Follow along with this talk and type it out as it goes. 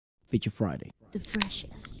Feature Friday. The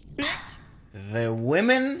freshest. The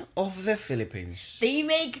women of the Philippines. They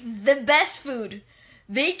make the best food.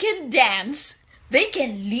 They can dance. They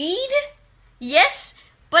can lead. Yes,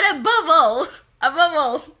 but above all,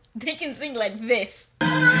 they can sing like this.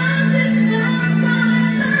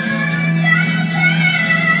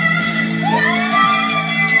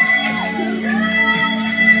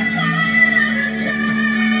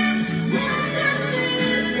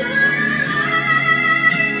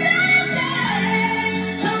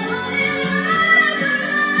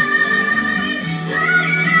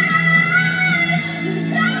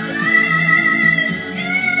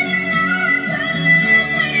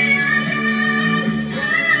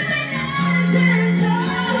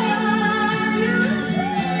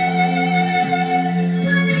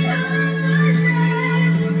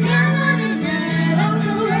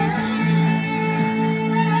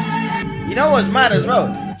 You know what's mad as well?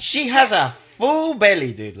 She has a full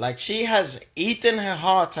belly, dude. Like, she has eaten her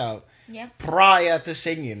heart out prior to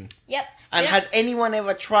singing. Yep. And has anyone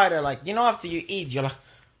ever tried her? Like, you know, after you eat, you're like,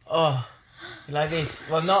 oh, you're like this.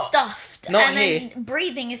 Well, not stuffed. Not and here. Then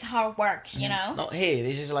breathing is hard work, you know? Not here.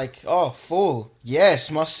 This is like, oh, full. Yes,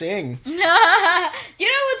 must sing. You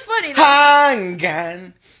know what's funny?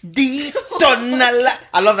 Hanggan dito na la.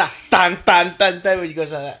 I love that. Tan, tan, tan, tan. When you go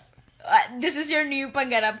like that. This is your new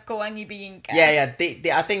pangarap ko ang ibigin ka. Yeah.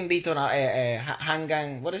 I think dito na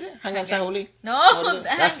hanggang, what is it? Hanggang sa huli? No,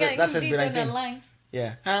 that's hanggang dito SB19. na lang.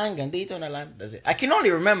 Yeah, hanggang dito na lang. That's it. I can only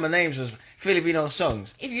remember names of Filipino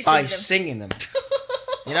songs if you by sing them. singing them.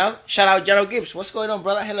 You know? Shout out Jero Gibbs. What's going on,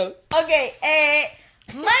 brother? Hello. Okay,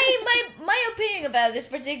 my opinion about this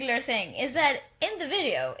particular thing is that in the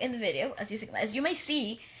video, as you may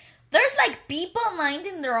see, there's like people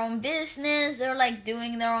minding their own business. They're like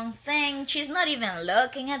doing their own thing. She's not even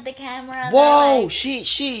looking at the camera. Whoa, like, she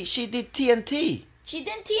did TNT. She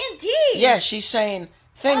did TNT. Yeah, she's saying,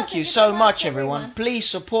 thank you so much, everyone. Please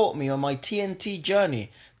support me on my TNT journey.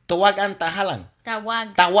 Tawag ang tahalang.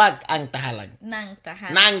 Tawag ang tahalang. Nang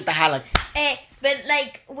tahalang. Nang tahalang. But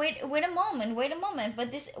like, wait a moment. But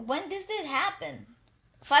when does this happen?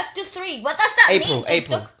 5 to 3. What does that mean?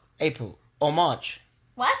 April or March.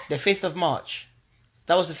 What? The 5th of March.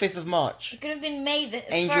 That was the 5th of March. It could have been May the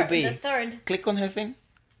Angel B. the 3rd. Click on her thing.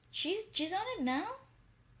 She's on it now.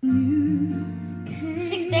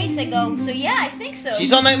 6 days ago. So yeah, I think so.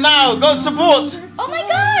 She's on it now. Go support. Oh my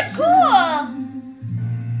God! Cool.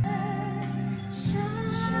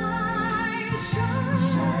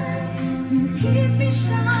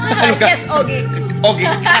 Yes, Ogie.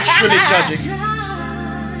 Ogie casually judging.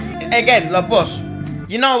 Again, La Boss.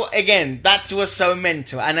 You know, again, that was so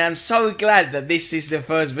mental. And I'm so glad that this is the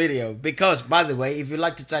first video. Because, by the way, if you'd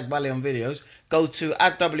like to tag Bali on videos, go to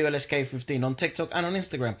 @WLSK15 on TikTok and on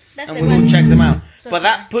Instagram. And we will check them out. But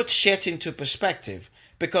that puts shit into perspective.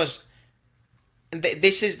 Because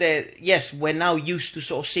this is yes, we're now used to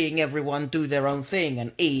sort of seeing everyone do their own thing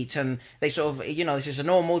and eat. And they sort of, you know, this is a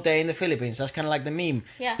normal day in the Philippines. That's kind of like the meme.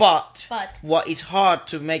 Yeah. But what is hard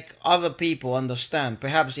to make other people understand,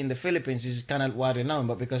 perhaps in the Philippines this is kind of widely known,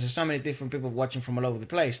 but because there's so many different people watching from all over the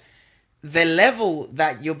place, the level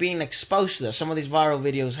that you're being exposed to, that some of these viral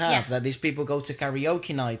videos have, that these people go to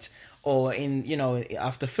karaoke night or in, you know,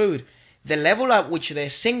 after food, the level at which they're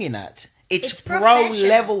singing at, it's pro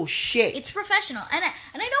level shit. It's professional, and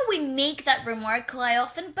I know we make that remark quite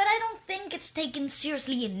often, but I don't think it's taken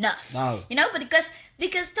seriously enough. No, you know, because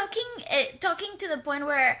talking to the point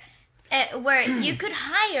where you could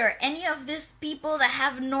hire any of these people that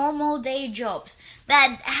have normal day jobs,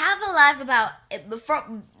 that have a life about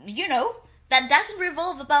from, you know, that doesn't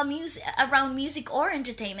revolve about around music or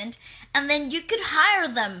entertainment, and then you could hire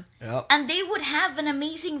them, and they would have an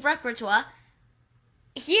amazing repertoire.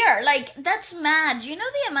 Here, like, that's mad. You know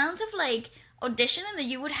the amount of, like, auditioning that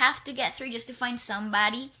you would have to get through just to find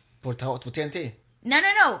somebody? For TNT?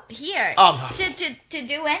 No. Here. Oh. To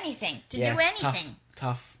do anything. To do anything.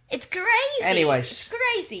 Tough. It's crazy. Anyways. It's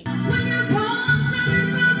crazy.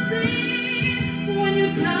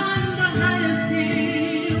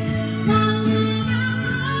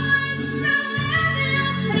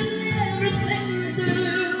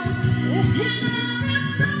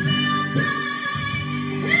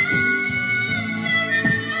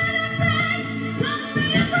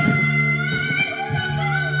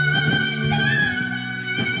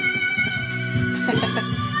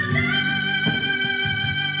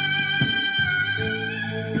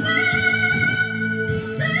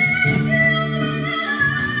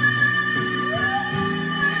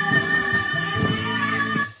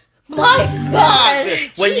 My God!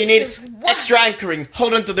 When you need extra anchoring,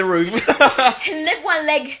 hold on to the roof. Lift one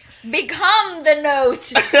leg become the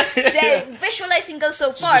note. The visualizing goes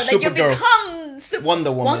so far that you become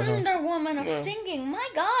Wonder Woman. Wonder Woman of singing. My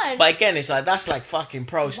God. But again, it's like that's like fucking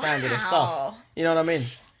pro standard and stuff. You know what I mean?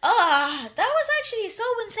 Ah, that was actually so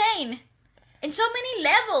insane. In so many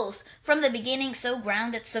levels. From the beginning, so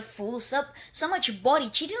grounded, so full, so much body.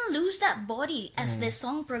 She didn't lose that body as the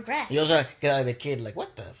song progressed. You also get out of the kid like,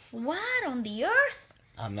 what the what on the earth?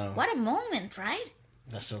 I know. What a moment, right?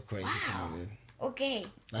 That's so crazy to me, dude. Okay.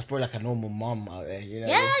 That's probably like a normal mom out there, you know?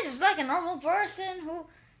 Yeah, just like a normal person who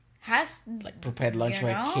has like prepared lunch for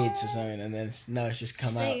her kids or something, and then it's just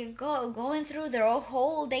come out. Going through their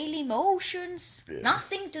whole daily motions. Yes.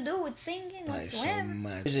 Nothing to do with singing whatsoever. So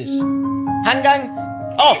mad. What is this? Hanggang?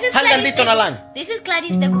 Oh, hanggang dito na lang. This is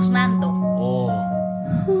Clarice de Guzman. Oh.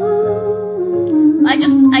 I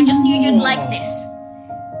just knew you'd like this.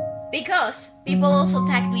 Because people also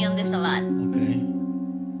tagged me on this a lot. Okay.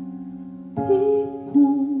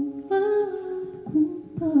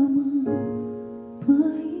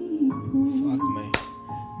 Fuck me.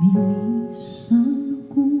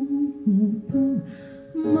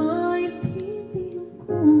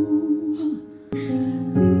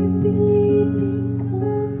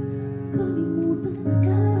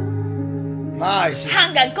 Nice.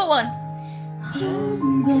 Hanggang, go on.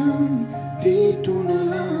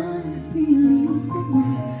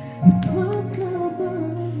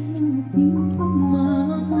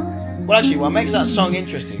 Well, actually, what makes that song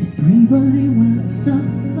interesting?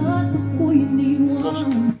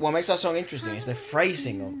 What makes that song interesting is the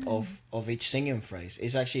phrasing of each singing phrase.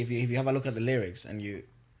 It's actually, if you have a look at the lyrics and you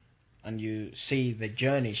see the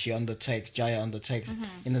journey Jaya undertakes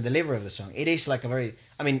in the delivery of the song, it is like a very,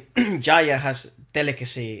 I mean, Jaya has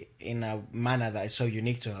delicacy in a manner that is so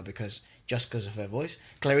unique to her because of her voice.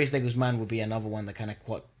 Clarice de Guzman would be another one that kind of,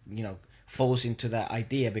 falls into that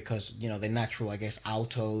idea because, they're natural, I guess,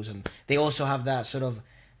 altos, and they also have that sort of,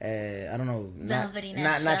 I don't know,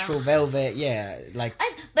 velvetiness, natural velvet, yeah, like.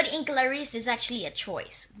 But in Clarice is actually a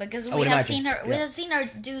choice because we have seen her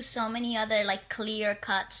do so many other like clear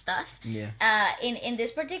cut stuff. Yeah. In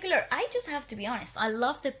this particular, I just have to be honest. I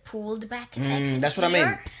love the pulled back effect. That's what I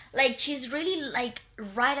mean. Like she's really like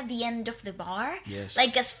right at the end of the bar. Yes.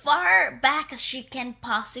 Like as far back as she can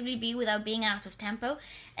possibly be without being out of tempo,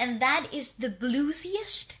 and that is the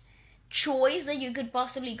bluesiest choice that you could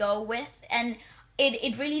possibly go with, and.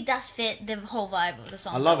 It really does fit the whole vibe of the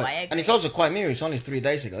song. I love it. And it's also quite new. It's only 3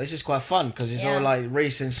 days ago. This is quite fun because it's all like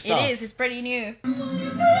recent stuff. It is. It's pretty new.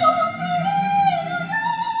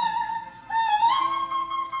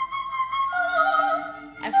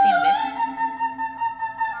 I've seen this.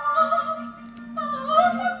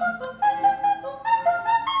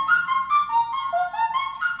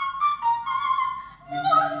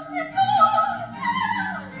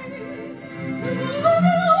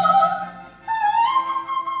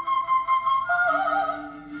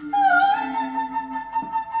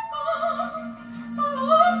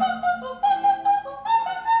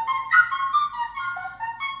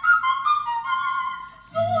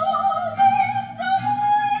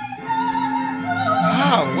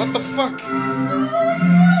 What the fuck?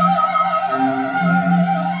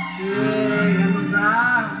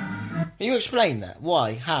 Can you explain that?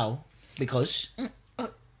 Why? How? Because?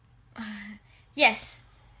 Yes.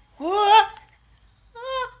 What?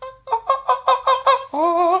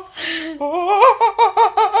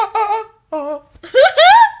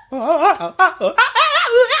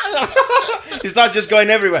 It starts just going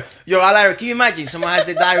everywhere. Yo, Alara, can you imagine someone has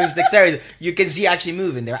the diary's dexterity? You can see actually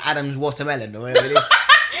moving. They're Adam's watermelon or whatever it is.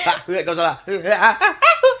 It goes like that.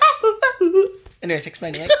 Anyways,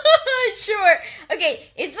 explain it. Sure. Okay,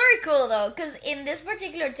 it's very cool though, because in this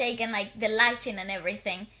particular take and like the lighting and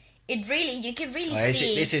everything, you can really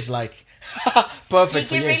see. This is like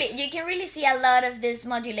perfect. You can really see a lot of this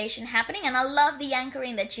modulation happening, and I love the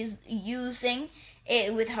anchoring that she's using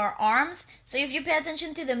with her arms. So if you pay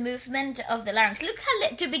attention to the movement of the larynx,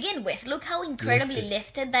 look how incredibly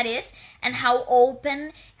lifted that is, and how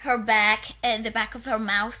open her back, the back of her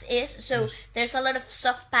mouth is. So there's a lot of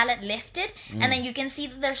soft palate lifted, and then you can see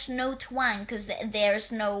that there's no twang because there's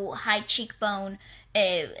no high cheekbone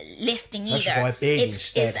lifting either.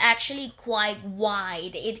 It's actually quite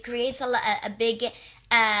wide. It creates a big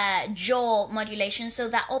jaw modulation, so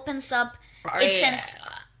that opens up.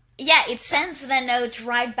 It sends the note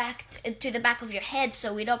right back to the back of your head,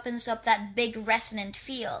 so it opens up that big resonant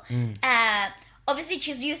feel. obviously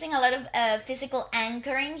she's using a lot of physical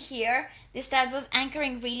anchoring here. This type of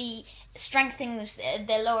anchoring really strengthens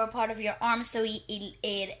the lower part of your arm, so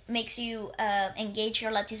it makes you engage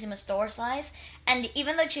your latissimus dorsi. And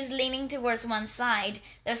even though she's leaning towards one side,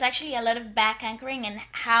 there's actually a lot of back anchoring and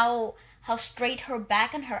how straight her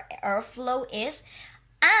back and her airflow is.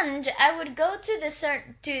 And I would go to the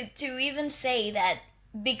to even say that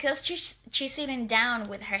because she's sitting down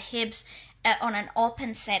with her hips on an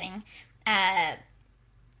open setting,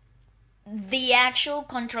 the actual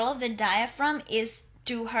control of the diaphragm is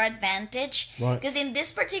to her advantage. Because in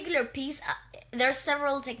this particular piece, there's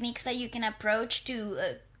several techniques that you can approach to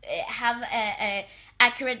have a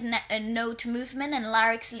accurate note movement and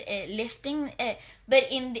larynx lifting. But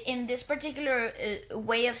in this particular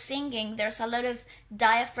way of singing, there's a lot of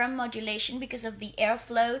diaphragm modulation because of the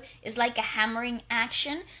airflow. It's like a hammering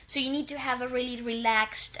action. So you need to have a really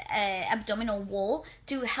relaxed abdominal wall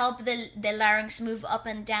to help the larynx move up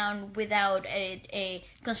and down without a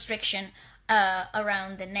constriction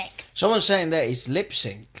around the neck. Someone's saying that it's lip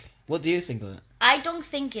sync. What do you think of that? I don't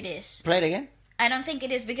think it is. Play it again. I don't think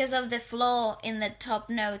it is because of the flaw in the top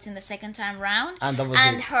notes in the second time round, and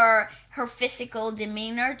her physical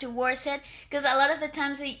demeanor towards it. Because a lot of the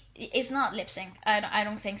times it's not lip sync. I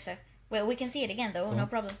don't think so. Well, we can see it again though, no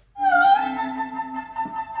problem.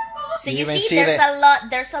 So you see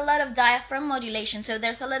there's a lot of diaphragm modulation. So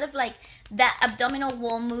there's a lot of like that abdominal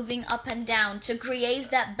wall moving up and down to create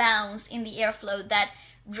that bounce in the airflow.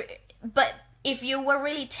 But if you were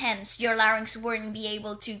really tense, your larynx wouldn't be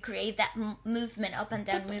able to create that movement, up and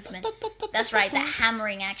down movement. That's right, that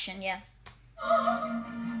hammering action, yeah.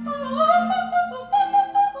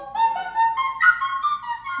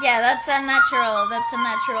 Yeah, that's a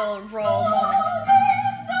natural raw moment.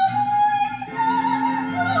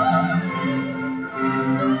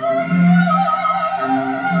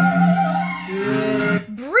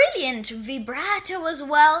 Brilliant vibrato as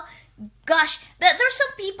well. Gosh, there's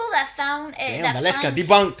some people that found damn, Waleska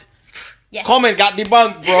debunked. Yes. Comment got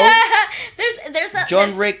debunked, bro. there's a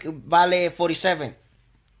John Rick Valley 47.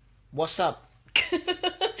 What's up? I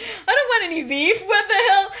don't want any beef. What the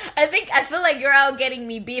hell? I feel like you're out getting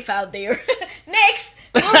me beef out there. Next.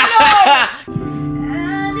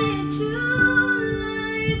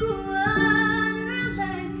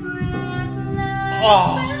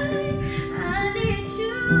 Oh.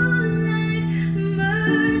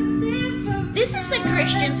 This is a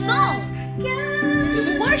Christian song. This is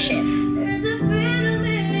worship.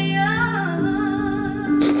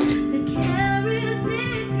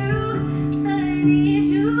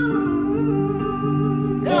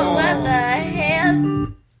 Girl, what the hell?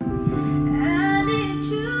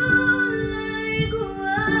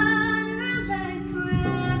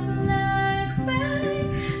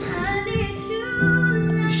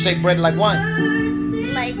 You say bread like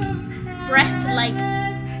wine? Like breath, like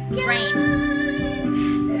rain.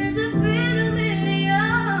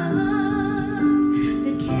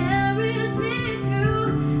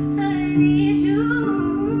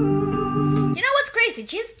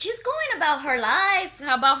 She's going about her life,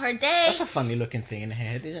 about her day. That's a funny looking thing in the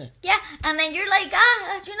head, isn't it? Yeah, and then you're like,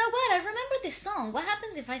 you know what? I remember this song. What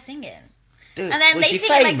happens if I sing it? Dude, and then they sing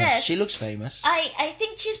famous? It like this. She looks famous. I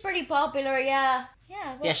think she's pretty popular. Yeah,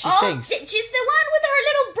 yeah. Well, yeah, she sings. She's the one with her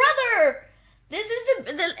little brother. This is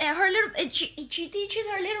her little. She teaches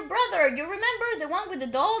her little brother. You remember the one with the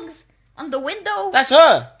dogs on the window? That's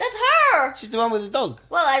her. That's her. She's the one with the dog.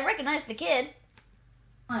 Well, I recognize the kid.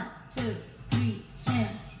 1, 2, 3, and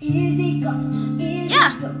easy go, easy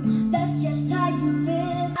go. That's just how you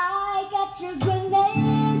live. I got your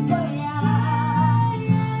grenade for ya.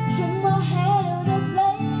 Trim my head on a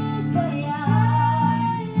blade for ya.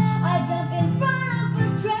 I jump in front of a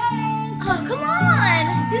train. Oh, come on!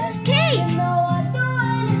 This is cake. You know I'd do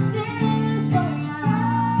anything for ya.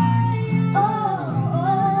 I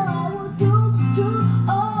will do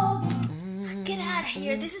all this. Get out of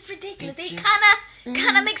here! This is ridiculous. It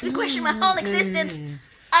kind of makes me question my whole existence.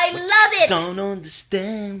 I love it. Don't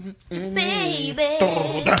understand, baby.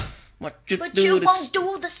 But you won't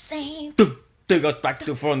do the same. Take us back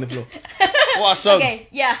to front of the floor. What a song? Okay,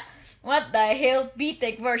 yeah. What the hell?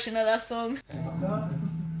 B-Tech version of that song.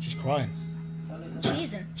 She's crying.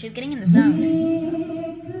 She's getting in the zone.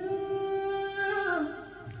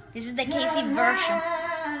 This is the Casey version.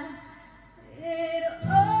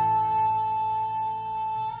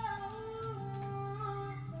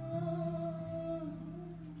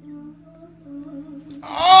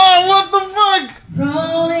 Oh, what the fuck?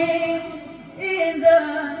 Rolling in the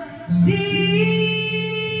deep.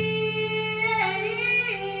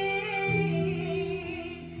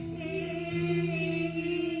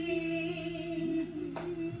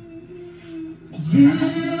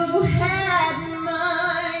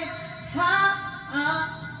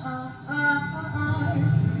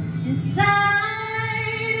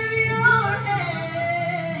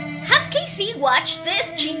 watch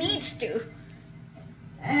this. She needs to.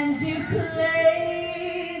 And you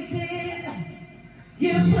played it.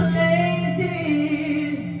 You played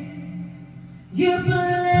it. You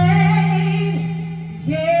played it.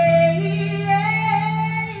 Yeah, yeah, yeah.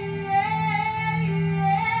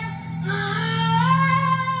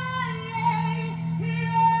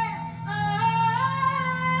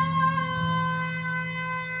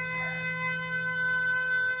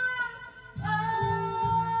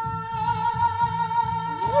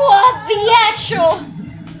 What the actual?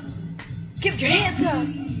 Keep your hands up.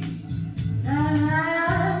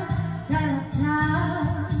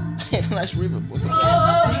 Nice rhythm. What the fuck?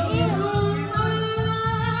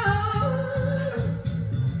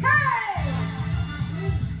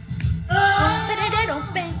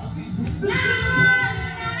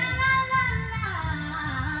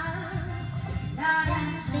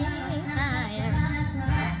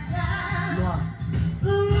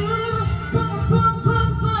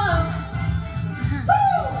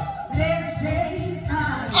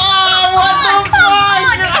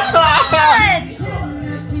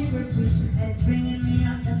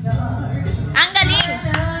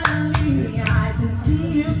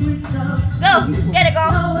 Go, get it,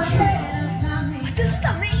 girl. This is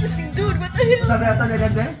amazing, dude. What the hell?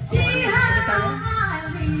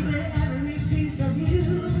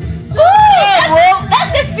 Ooh,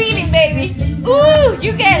 that's the feeling, baby. Ooh,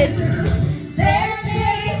 you get it.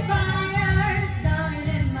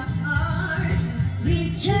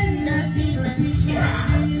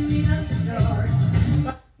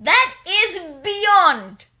 That is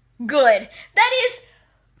beyond good. That is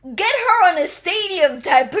get her on a stadium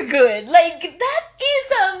type of good. Like, that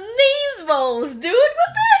is amazeballs, dude.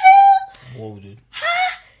 What the hell? Whoa, dude.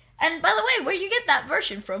 And by the way, where you get that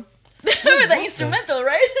version from? With the instrumental,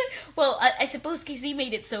 right? Well, I suppose KC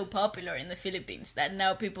made it so popular in the Philippines that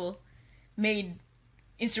now people made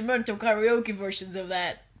instrumental karaoke versions of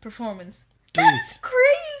that performance. Dude. That is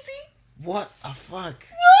crazy. What a fuck?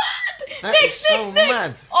 What? That is so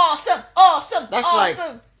mad. Awesome. That's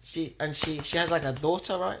awesome. like she has like a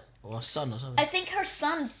daughter, right? Or a son or something. I think her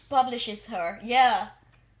son publishes her. Yeah.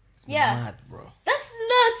 Yeah. Mad, bro. That's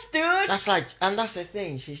nuts, dude. That's like, and that's the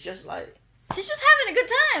thing. She's just like. She's just having a good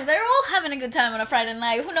time. They're all having a good time on a Friday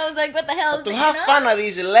night. Who knows, like, what the hell? But to have fun at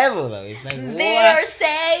this level, though, it's like, There's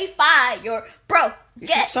a fire. Bro,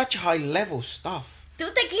 this is such high level stuff.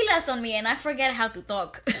 2 tequilas on me and I forget how to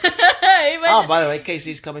talk. Oh, by the way,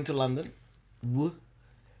 Casey's coming to London.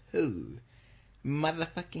 Woohoo.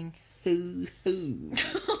 Motherfucking hoo-hoo.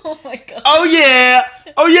 Oh my god. Oh yeah!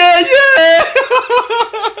 Oh yeah, yeah!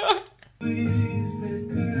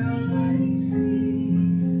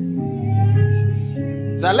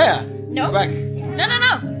 Is that Leia? No. You're back.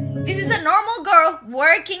 No. This is a normal girl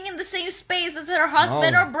working in the same space as her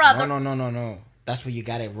husband or brother. No. That's where you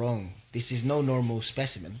got it wrong. This is no normal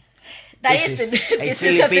specimen. This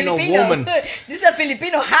is a Filipino woman. This is a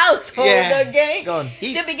Filipino household, okay? Go on.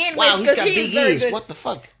 To begin wow, with, he's because got he's big very ears. good. What the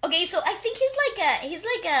fuck? Okay, so I think he's like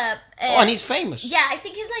a and he's famous. yeah, I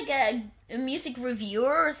think he's like a music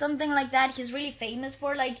reviewer or something like that. He's really famous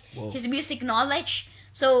for like his music knowledge.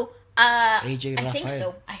 So AJ I think Raphael.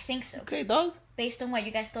 so. I think so. Okay, dog. Based on what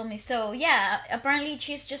you guys told me. So yeah, apparently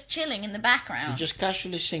she's just chilling in the background. She's just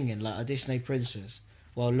casually singing like a Disney princess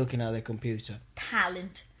while looking at the computer.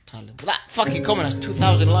 Talent. Well, that fucking comment has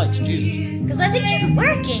 2,000 likes. Jesus. Because I think she's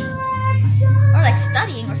working. Or like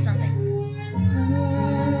studying or something.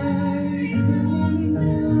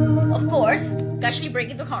 Of course, casually break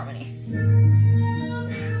into harmony.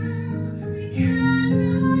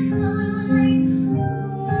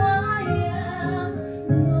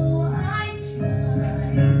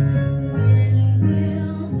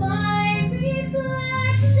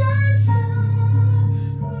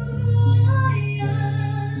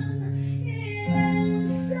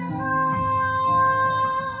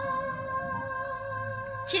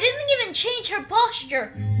 She didn't even change her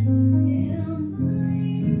posture.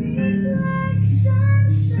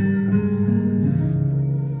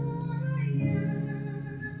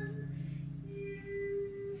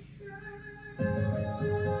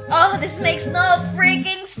 Oh, this makes no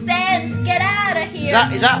freaking sense. Get out of here.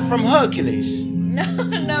 Is that from Hercules? No,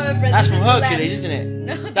 my friend. That's from Hercules, isn't it?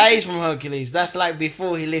 No. That is from Hercules. That's like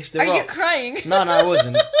before he lifts the rock. Are you crying? No, I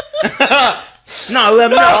wasn't. No,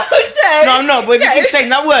 I'm not. Okay. No, I'm not. But if you Okay. keep saying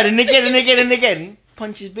that word and again,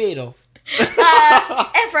 punch his beard off.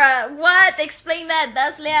 Efra, what? Explain that.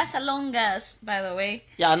 That's Lea Salongas, by the way.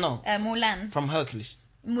 Yeah, I know. Mulan. From Hercules.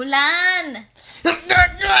 Mulan.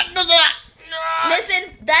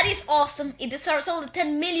 Listen, that is awesome. It deserves all the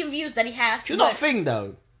 10 million views that he has. Do you but not think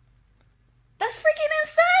though? that's freaking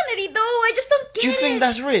reality, though. I just don't get it. Do you think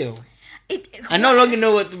that's real? I no Right? longer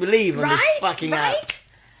know what to believe on this Right? fucking app. Right?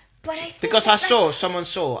 But I think Because it's like-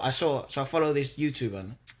 so I follow this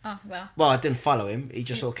YouTuber. Oh, well. Well, I didn't follow him. He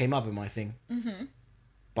just sort of came up in my thing. Mm-hmm.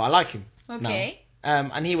 But I like him. Okay.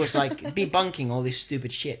 Now. And he was like debunking all this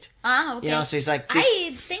stupid shit. Ah, okay. You know, so he's like, this,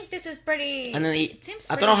 I think this is pretty... and then it seems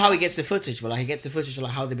I don't know how he gets the footage, but like he gets the footage of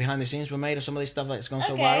like how the behind the scenes were made or some of this stuff that's gone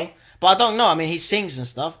so Okay. viral. But I don't know. I mean, he sings and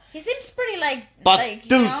stuff. He seems pretty like... But like,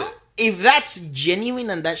 dude, you know? if that's genuine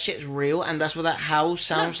and that shit's real and that's what that house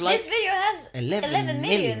sounds Look, like, this video has 11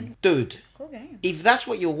 million. dude. Okay. If that's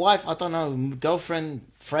what your wife, I don't know, girlfriend,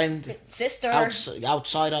 friend, Sister.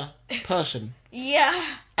 outsider person, Yeah.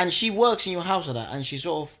 and she works in your house or that, and she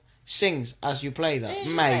sort of sings as you play that, They're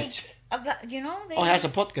just mate. like, about, you know, they Oh, he has a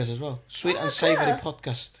podcast as well. Sweet Oh, and Savoury cool.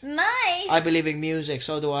 podcast. nice. I believe in music,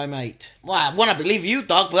 so do I, mate. Well, I want to believe you,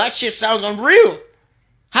 dog, but that shit sounds unreal.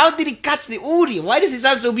 How did he catch the audio? Why does it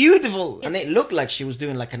sound so beautiful? And it looked like she was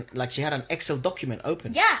doing like she had an Excel document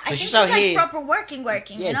open. Yeah, I think she's it's out like here. proper working,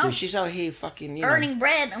 Yeah, you know? dude, she's out here fucking, you know, Earning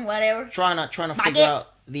bread and whatever. trying to figure Baguette.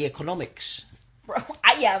 out the economics. Bro,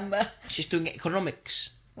 I am. She's doing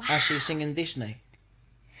economics as she's singing Disney.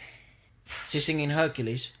 She's singing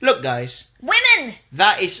Hercules. Look, guys, Women!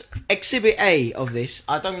 that is Exhibit A of this.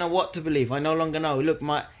 I don't know what to believe. I no longer know. Look,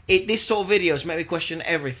 this sort of videos make me question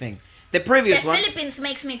everything. The previous The one, Philippines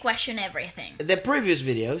makes me question everything. the previous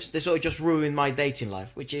videos, they sort of just ruined my dating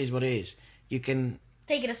life, which is what it is. You can,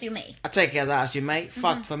 Take it as you may. I take it as that as you mate.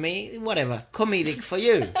 Fuck for me, whatever. Comedic for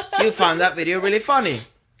you. You found that video really funny.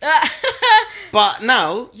 But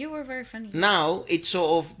now You were very funny. it's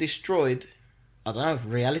sort of destroyed, I don't know,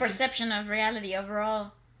 reality. Perception of reality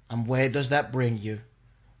overall. And where does that bring you?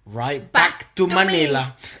 Right Back back to to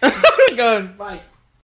Manila. Go on, bye.